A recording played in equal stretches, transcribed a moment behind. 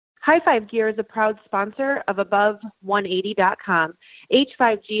High Five Gear is a proud sponsor of Above180.com.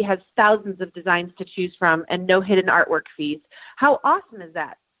 H5G has thousands of designs to choose from and no hidden artwork fees. How awesome is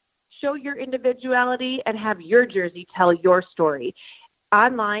that? Show your individuality and have your jersey tell your story.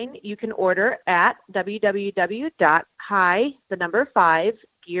 Online, you can order at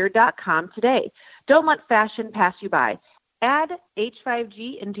www.high5gear.com today. Don't let fashion pass you by. Add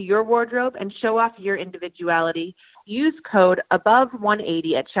H5G into your wardrobe and show off your individuality. Use code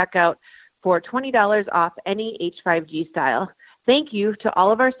ABOVE180 at checkout for $20 off any H5G style. Thank you to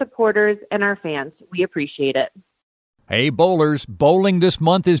all of our supporters and our fans. We appreciate it. Hey bowlers, Bowling This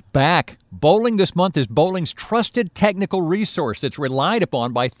Month is back. Bowling This Month is bowling's trusted technical resource that's relied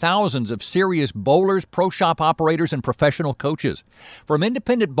upon by thousands of serious bowlers, pro shop operators, and professional coaches. From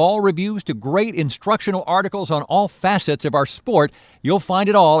independent ball reviews to great instructional articles on all facets of our sport, you'll find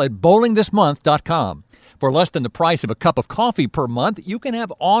it all at bowlingthismonth.com. For less than the price of a cup of coffee per month, you can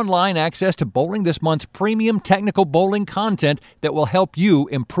have online access to Bowling This Month's premium technical bowling content that will help you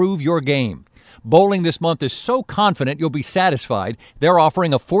improve your game. Bowling This Month is so confident you'll be satisfied, they're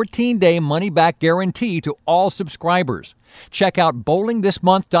offering a 14-day money-back guarantee to all subscribers. Check out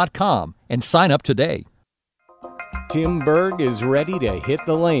bowlingthismonth.com and sign up today. Tim Berg is ready to hit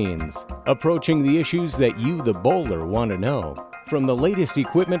the lanes, approaching the issues that you, the bowler, want to know. From the latest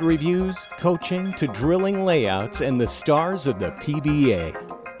equipment reviews, coaching, to drilling layouts, and the stars of the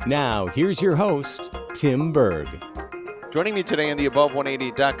PBA. Now, here's your host, Tim Berg. Joining me today on the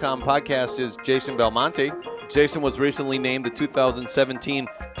Above180.com podcast is Jason Belmonte. Jason was recently named the 2017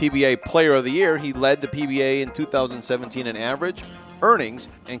 PBA Player of the Year. He led the PBA in 2017 in average, earnings,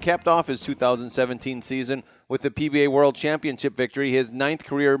 and capped off his 2017 season with the PBA World Championship victory, his 9th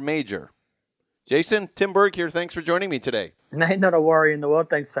career major. Jason, Tim Berg here. Thanks for joining me today. Nate, not a worry in the world.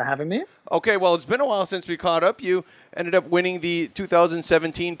 Thanks for having me. Okay, well, it's been a while since we caught up. You ended up winning the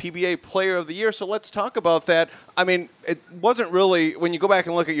 2017 PBA Player of the Year, so let's talk about that. I mean, it wasn't really, when you go back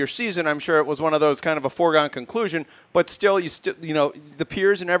and look at your season, I'm sure it was one of those kind of a foregone conclusion, but still, you know, the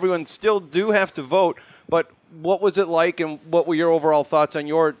peers and everyone still do have to vote. But what was it like, and what were your overall thoughts on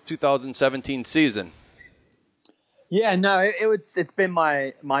your 2017 season? Yeah, no, it's been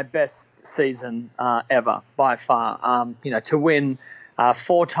my best season ever by far. To win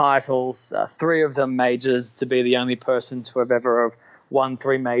 4 titles, 3 of them majors, to be the only person to have ever won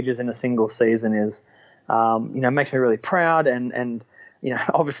 3 majors in a single season is, makes me really proud and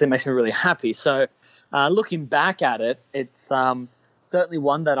obviously makes me really happy. So looking back at it, it's certainly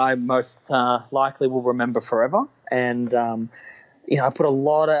one that I most likely will remember forever. And I put a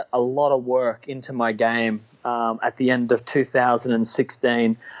lot of work into my game. At the end of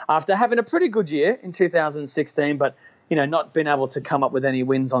 2016, after having a pretty good year in 2016, but not being able to come up with any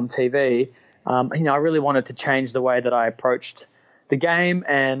wins on TV, I really wanted to change the way that I approached the game,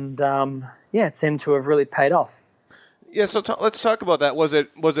 and it seemed to have really paid off. Yeah, so let's talk about that. Was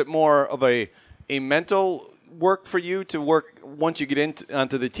it more of a mental work for you to work once you get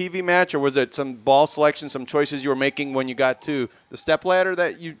onto the TV match, or was it some ball selection, some choices you were making when you got to the step ladder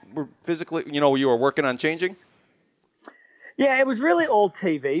that you were physically, you were working on changing? Yeah, it was really all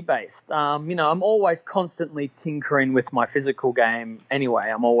TV based. I'm always constantly tinkering with my physical game anyway.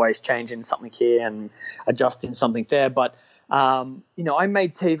 I'm always changing something here and adjusting something there. But, I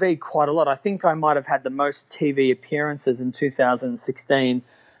made TV quite a lot. I think I might have had the most TV appearances in 2016.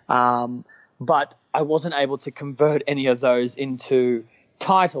 But I wasn't able to convert any of those into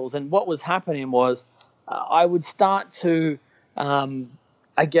titles. And what was happening was I would start to,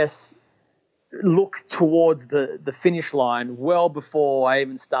 look towards the finish line well before I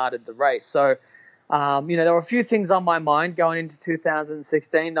even started the race. So, there were a few things on my mind going into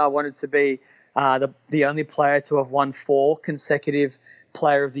 2016. I wanted to be the only player to have won 4 consecutive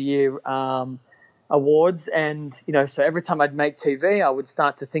Player of the Year awards, and so every time I'd make TV, I would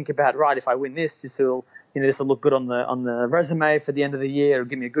start to think about, right, if I win this will look good on the resume for the end of the year. It'll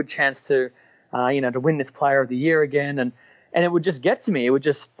give me a good chance to to win this Player of the Year again, and it would just get to me. It would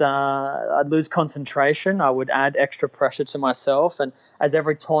just I'd lose concentration. I would add extra pressure to myself, and as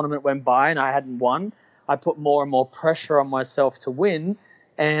every tournament went by and I hadn't won, I put more and more pressure on myself to win,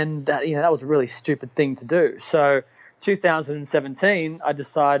 and that was a really stupid thing to do. So 2017, I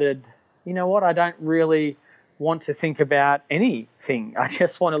decided, you know what, I don't really want to think about anything. I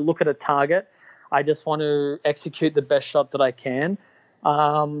just want to look at a target. I just want to execute the best shot that I can.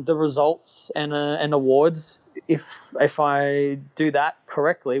 The results and awards, if I do that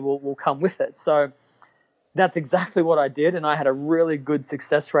correctly, will come with it. So that's exactly what I did, and I had a really good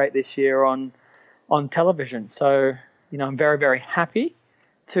success rate this year on television. So, I'm very, very happy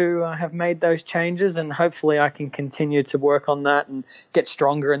to have made those changes, and hopefully I can continue to work on that and get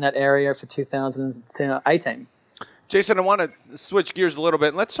stronger in that area for 2018. Jason, I want to switch gears a little bit,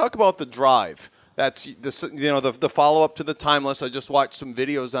 and let's talk about the drive. That's the follow-up to the Timeless. I just watched some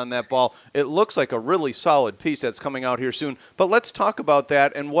videos on that ball. It looks like a really solid piece that's coming out here soon. But let's talk about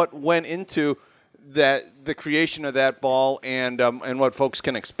that and what went into that, the creation of that ball, and what folks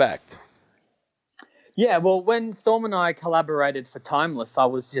can expect. Yeah, well, when Storm and I collaborated for Timeless, I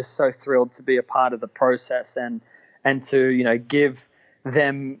was just so thrilled to be a part of the process and to give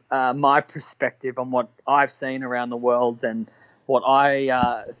them my perspective on what I've seen around the world and what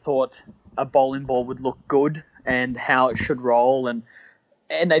I thought a bowling ball would look good and how it should roll, and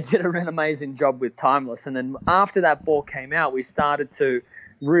they did an amazing job with Timeless. And then after that ball came out, we started to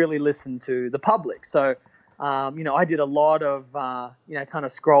really listen to the public. So I did a lot of kind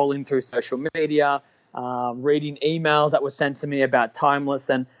of scrolling through social media, reading emails that were sent to me about Timeless,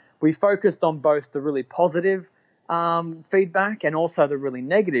 and we focused on both the really positive feedback and also the really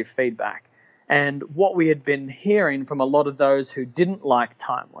negative feedback. And what we had been hearing from a lot of those who didn't like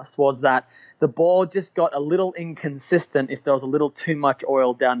Timeless was that the ball just got a little inconsistent. If there was a little too much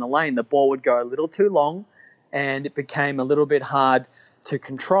oil down the lane, the ball would go a little too long and it became a little bit hard to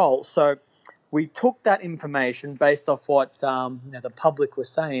control. So we took that information based off what the public was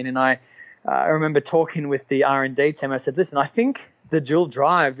saying, and I remember talking with the R&D team. I said, listen, I think the dual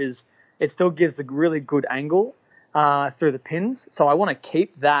drive it still gives a really good angle through the pins, so I want to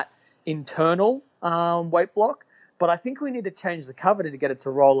keep that internal weight block, but I think we need to change the cover to get it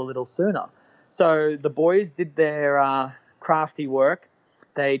to roll a little sooner. So the boys did their crafty work.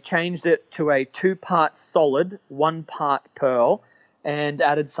 They changed it to a 2-part solid, 1-part pearl, and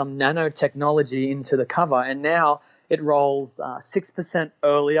added some nanotechnology into the cover, and now it rolls 6%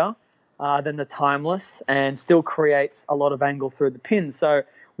 earlier than the Timeless and still creates a lot of angle through the pin. So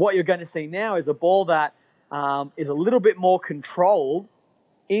what you're going to see now is a ball that is a little bit more controlled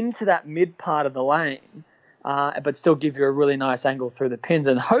into that mid part of the lane, but still give you a really nice angle through the pins.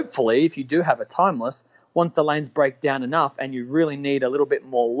 And hopefully, if you do have a Timeless, once the lanes break down enough and you really need a little bit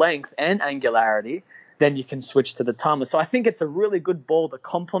more length and angularity, then you can switch to the Timeless. So I think it's a really good ball to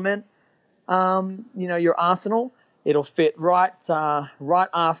complement, your arsenal. It'll fit right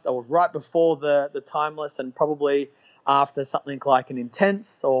after or right before the Timeless, and probably after something like an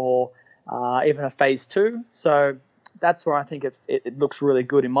Intense or even a Phase 2. So that's where I think it looks really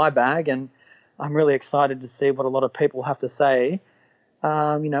good in my bag, and I'm really excited to see what a lot of people have to say,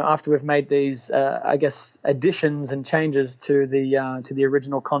 after we've made these, additions and changes to the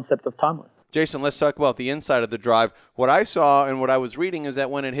original concept of Timeless. Jason, let's talk about the inside of the drive. What I saw and what I was reading is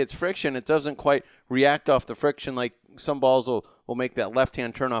that when it hits friction, it doesn't quite react off the friction like some balls will make that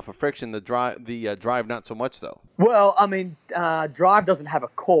left-hand turn off of friction. The drive not so much, though. Well, drive doesn't have a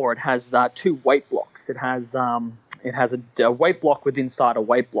core. It has 2 weight blocks. It has a weight block within inside a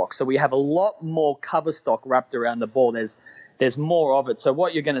weight block. So we have a lot more cover stock wrapped around the ball. There's more of it. So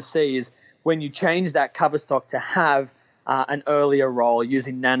what you're going to see is when you change that cover stock to have an earlier roll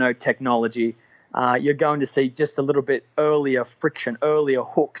using nanotechnology, you're going to see just a little bit earlier friction, earlier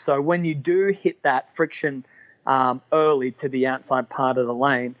hook. So when you do hit that friction early to the outside part of the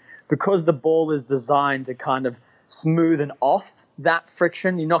lane, because the ball is designed to kind of smoothen off that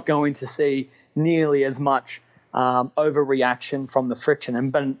friction, you're not going to see nearly as much overreaction from the friction.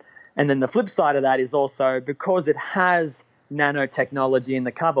 And then the flip side of that is also because it has nanotechnology in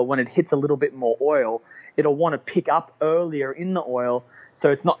the cover, when it hits a little bit more oil, it'll want to pick up earlier in the oil,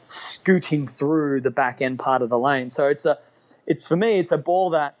 so it's not scooting through the back end part of the lane. So for me, it's a ball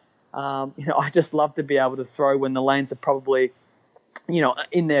that I just love to be able to throw when the lanes are probably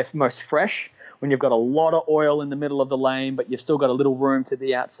in their most fresh, when you've got a lot of oil in the middle of the lane, but you've still got a little room to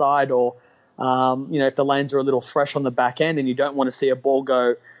the outside, or if the lanes are a little fresh on the back end and you don't want to see a ball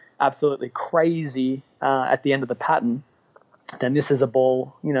go absolutely crazy at the end of the pattern, then this is a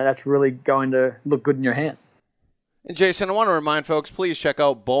ball, that's really going to look good in your hand. And Jason, I want to remind folks, please check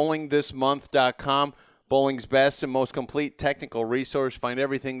out bowlingthismonth.com. Bowling's best and most complete technical resource. Find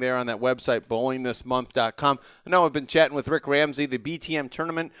everything there on that website, bowlingthismonth.com. I know I've been chatting with Rick Ramsey. The BTM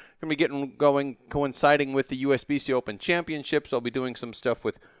tournament going to be getting going, coinciding with the USBC Open Championships. I'll be doing some stuff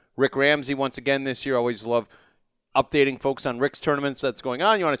with Rick Ramsey once again this year. Always love updating folks on Rick's tournaments that's going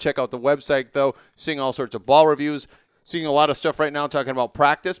on. You want to check out the website, though, seeing all sorts of ball reviews. Seeing a lot of stuff right now talking about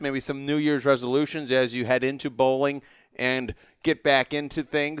practice, maybe some New Year's resolutions as you head into bowling and get back into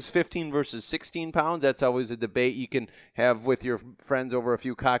things. 15 versus 16 pounds, that's always a debate you can have with your friends over a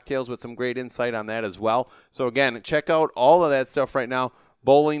few cocktails with some great insight on that as well. So again, check out all of that stuff right now,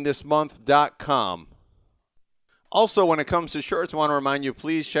 bowlingthismonth.com. Also, when it comes to shirts, I want to remind you,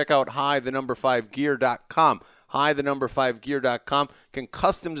 please check out hi5gear.com. Hi5gear.com. Can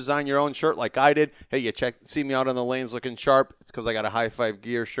custom design your own shirt like I did. Hey, you see me out on the lanes looking sharp. It's because I got a High 5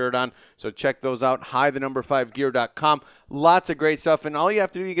 Gear shirt on. So check those out. Hi5gear.com. Lots of great stuff. And all you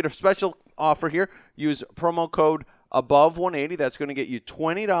have to do, you get a special offer here. Use promo code ABOVE180. That's going to get you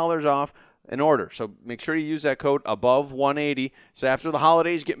 $20 off an order. So make sure you use that code ABOVE180. So after the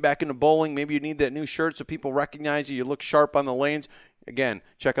holidays, getting back into bowling, maybe you need that new shirt so people recognize you. You look sharp on the lanes. Again,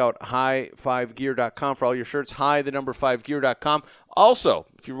 check out hi5gear.com for all your shirts, hi5gear.com. Also,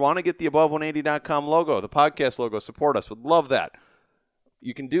 if you want to get the above180.com logo, the podcast logo, support us. Would love that.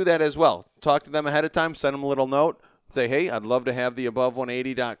 You can do that as well. Talk to them ahead of time. Send them a little note. Say, hey, I'd love to have the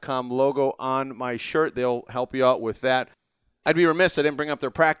above180.com logo on my shirt. They'll help you out with that. I'd be remiss I didn't bring up their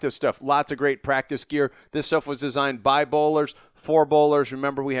practice stuff. Lots of great practice gear. This stuff was designed by bowlers, for bowlers.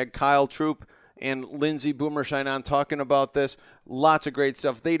 Remember, we had Kyle Troop and Lindsey Boomershine on talking about this. Lots of great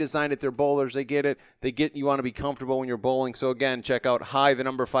stuff. They designed it. They're bowlers. They get it. They get you want to be comfortable when you're bowling. So, again, check out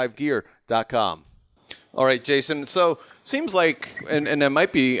hi5gear.com. All right, Jason. So, seems like, and it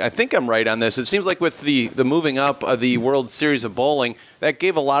might be, I think I'm right on this. It seems like with the moving up of the World Series of Bowling, that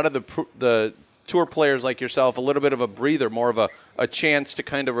gave a lot of the tour players like yourself a little bit of a breather, more of a chance to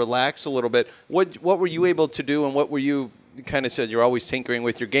kind of relax a little bit. What were you able to do, and what were you kind of said you're always tinkering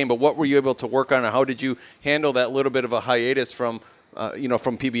with your game, but what were you able to work on, and how did you handle that little bit of a hiatus from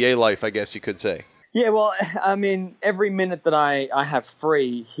PBA life, I guess you could say? Yeah, well, I mean, every minute that I have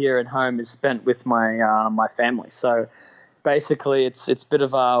free here at home is spent with my family. So basically it's a bit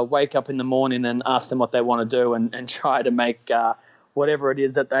of a wake up in the morning and ask them what they want to do and try to make whatever it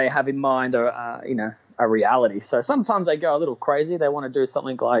is that they have in mind a reality. So sometimes they go a little crazy. They want to do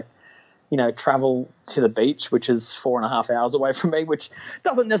something like, travel to the beach, which is 4.5 hours away from me, which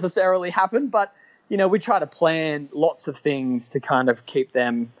doesn't necessarily happen. But, we try to plan lots of things to kind of keep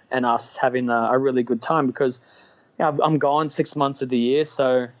them and us having a really good time because I'm gone 6 months of the year.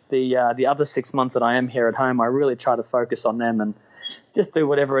 So the other 6 months that I am here at home, I really try to focus on them and just do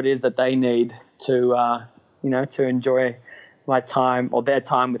whatever it is that they need to enjoy my time or their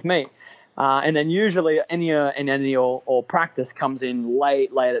time with me. And then usually any or practice comes in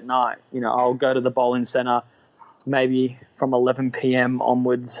late at night. I'll go to the bowling center maybe from 11 p.m.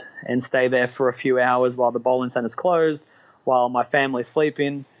 onwards and stay there for a few hours while the bowling center's closed, while my family's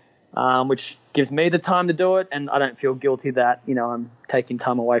sleeping, which gives me the time to do it. And I don't feel guilty that, I'm taking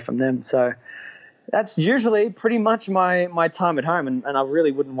time away from them. So that's usually pretty much my time at home. And I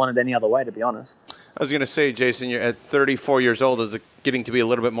really wouldn't want it any other way, to be honest. I was going to say, Jason, you're at 34 years old. Is it getting to be a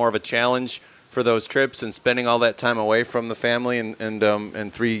little bit more of a challenge for those trips and spending all that time away from the family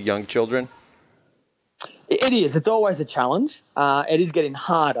and 3 young children? It is. It's always a challenge. It is getting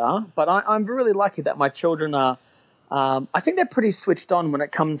harder, but I'm really lucky that my children are, I think they're pretty switched on when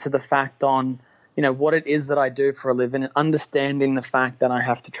it comes to the fact on, what it is that I do for a living and understanding the fact that I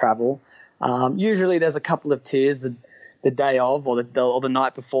have to travel. Usually there's a couple of tears the day of or the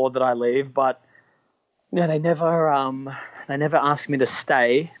night before that I leave, but they never ask me to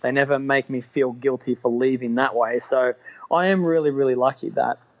stay. They never make me feel guilty for leaving that way. So I am really, really lucky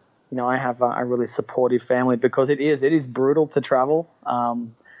that, I have a really supportive family because it is brutal to travel.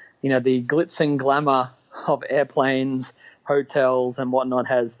 The glitz and glamour of airplanes, hotels and whatnot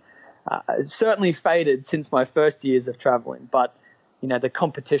has certainly faded since my first years of traveling. But, the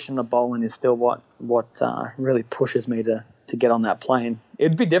competition of bowling is still what really pushes me to get on that plane.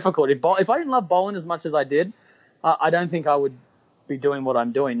 It'd be difficult. If I didn't love bowling as much as I did, I don't think I would be doing what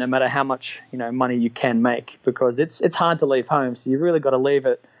I'm doing, no matter how much money you can make, because it's hard to leave home. So you really got to leave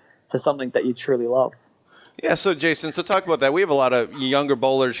it for something that you truly love. Yeah, so Jason, talk about that. We have a lot of younger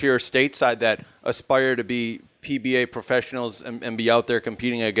bowlers here stateside that aspire to be PBA professionals and be out there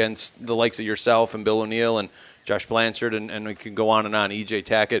competing against the likes of yourself and Bill O'Neill and Josh Blanchard, and we could go on and on, EJ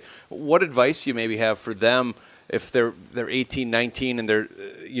Tackett. What advice do you maybe have for them if they're 18, 19 and they're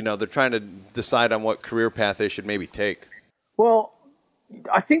trying to decide on what career path they should maybe take? Well,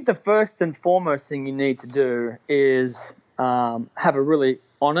 I think the first and foremost thing you need to do is have a really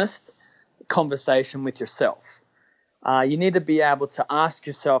honest conversation with yourself. You need to be able to ask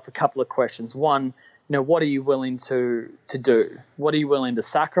yourself a couple of questions. One, what are you willing to do? What are you willing to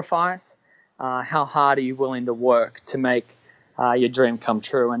sacrifice? How hard are you willing to work to make your dream come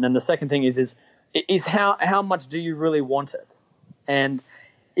true? And then the second thing is how much do you really want it? And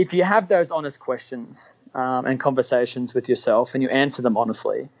if you have those honest questions and conversations with yourself and you answer them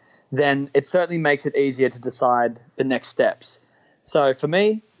honestly, then it certainly makes it easier to decide the next steps. So for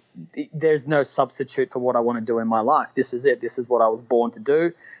me, there's no substitute for what I want to do in my life. This is it. This is what I was born to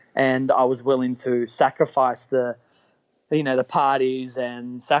do. and I was willing to sacrifice the parties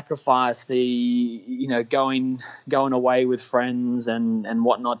and sacrifice the, going away with friends and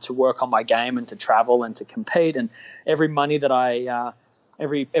whatnot to work on my game and to travel and to compete. And every money that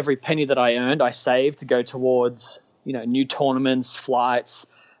every penny that I earned, I saved to go towards, new tournaments, flights,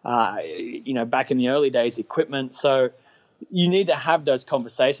 back in the early days, equipment. So you need to have those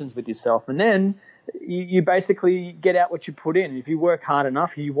conversations with yourself. And then you basically get out what you put in. If you work hard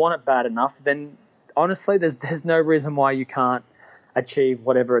enough, you want it bad enough, then honestly, there's no reason why you can't achieve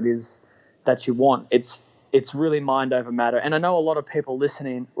whatever it is that you want. It's really mind over matter. And I know a lot of people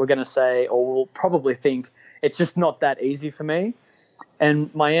listening were going to say, or will probably think, it's just not that easy for me.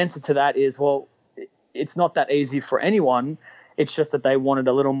 And my answer to that is, well, it's not that easy for anyone. It's just that they want it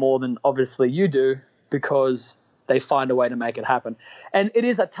a little more than obviously you do, because they find a way to make it happen. And it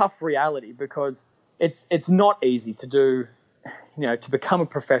is a tough reality, because it's not easy to do, to become a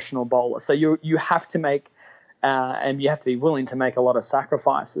professional bowler. So you have to make and you have to be willing to make a lot of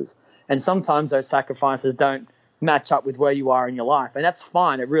sacrifices. And sometimes those sacrifices don't match up with where you are in your life. And that's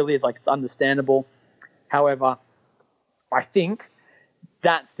fine. It really is, it's understandable. However, I think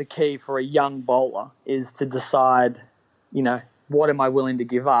that's the key for a young bowler, is to decide, what am I willing to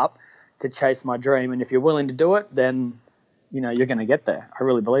give up to chase my dream? And if you're willing to do it, then, you're going to get there. I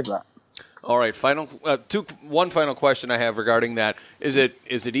really believe that. All right, one final question I have regarding that. Is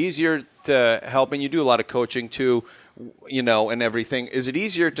it easier to help, and you do a lot of coaching too, and everything. Is it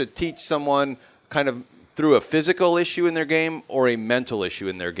easier to teach someone kind of through a physical issue in their game or a mental issue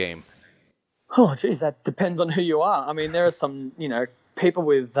in their game? Oh, geez, that depends on who you are. I mean, there are some, people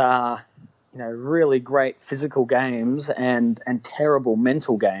with, really great physical games and terrible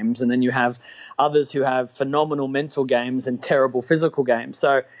mental games. And then you have others who have phenomenal mental games and terrible physical games.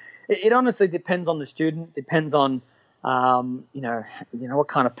 So it honestly depends on the student, depends on, what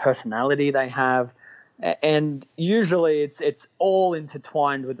kind of personality they have. And usually it's all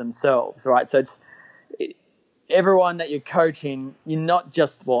intertwined with themselves, right? So everyone that you're coaching, you're not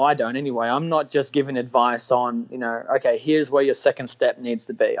just, well, I don't anyway, I'm not just giving advice on, okay, here's where your second step needs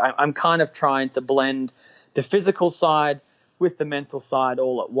to be. I'm kind of trying to blend the physical side with the mental side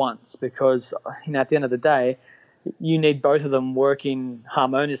all at once, because, at the end of the day, you need both of them working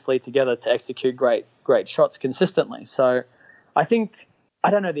harmoniously together to execute great shots consistently. So I think,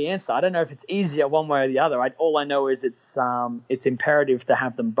 I don't know the answer. I don't know if it's easier one way or the other. All I know is it's imperative to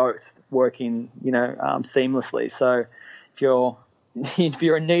have them both working, seamlessly. So if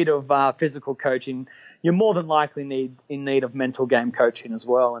you're in need of physical coaching, you're more than likely in need of mental game coaching as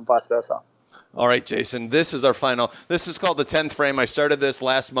well, and vice versa. All right, Jason, this is our final. This is called the 10th frame. I started this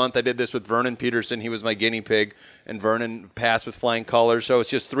last month. I did this with Vernon Peterson. He was my guinea pig, and Vernon passed with flying colors. So it's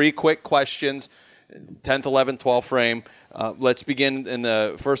just 3 quick questions, 10th, 11th, 12th frame. Let's begin in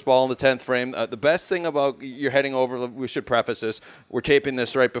the first ball in the 10th frame. The best thing about you're heading over, we should preface this, we're taping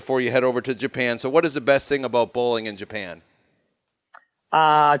this right before you head over to Japan. So what is the best thing about bowling in Japan?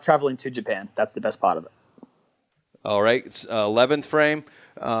 Traveling to Japan. That's the best part of it. All right, it's 11th frame.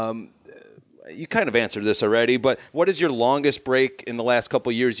 You kind of answered this already, but what is your longest break in the last couple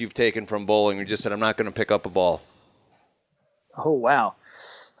of years you've taken from bowling? You just said, I'm not going to pick up a ball. Oh, wow.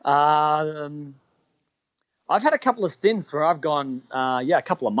 I've had a couple of stints where I've gone, a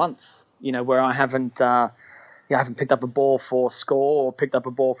couple of months, where I haven't picked up a ball for score or picked up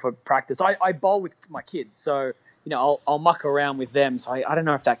a ball for practice. I bowl with my kids, so, I'll muck around with them. So I don't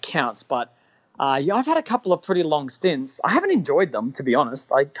know if that counts, but I've had a couple of pretty long stints. I haven't enjoyed them, to be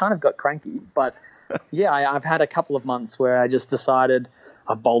honest. I kind of got cranky, but I've had a couple of months where I just decided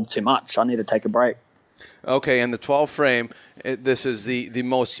I've bowled too much. I need to take a break. Okay, and the 12th frame, this is the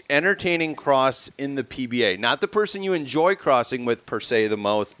most entertaining cross in the PBA. Not the person you enjoy crossing with per se the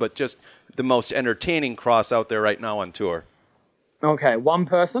most, but just the most entertaining cross out there right now on tour. Okay, one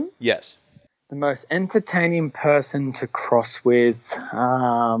person? Yes. The most entertaining person to cross with,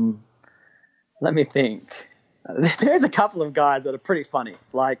 let me think. There's a couple of guys that are pretty funny.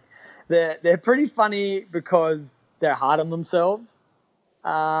 They're pretty funny because they're hard on themselves.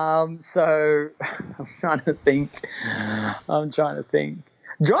 So I'm trying to think. John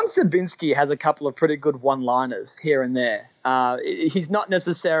Sabinski has a couple of pretty good one-liners here and there. He's not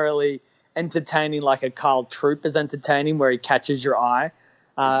necessarily entertaining like a Carl Troop is entertaining, where he catches your eye.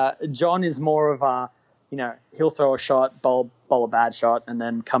 John is more of a, he'll throw a shot, bowl a bad shot, and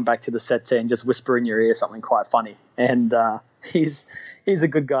then come back to the set tee and just whisper in your ear something quite funny. And he's a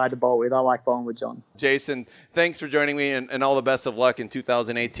good guy to bowl with. I like bowling with John. Jason, thanks for joining me, and all the best of luck in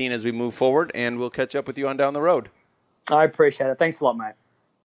 2018 as we move forward, and we'll catch up with you on down the road. I appreciate it. Thanks a lot, mate.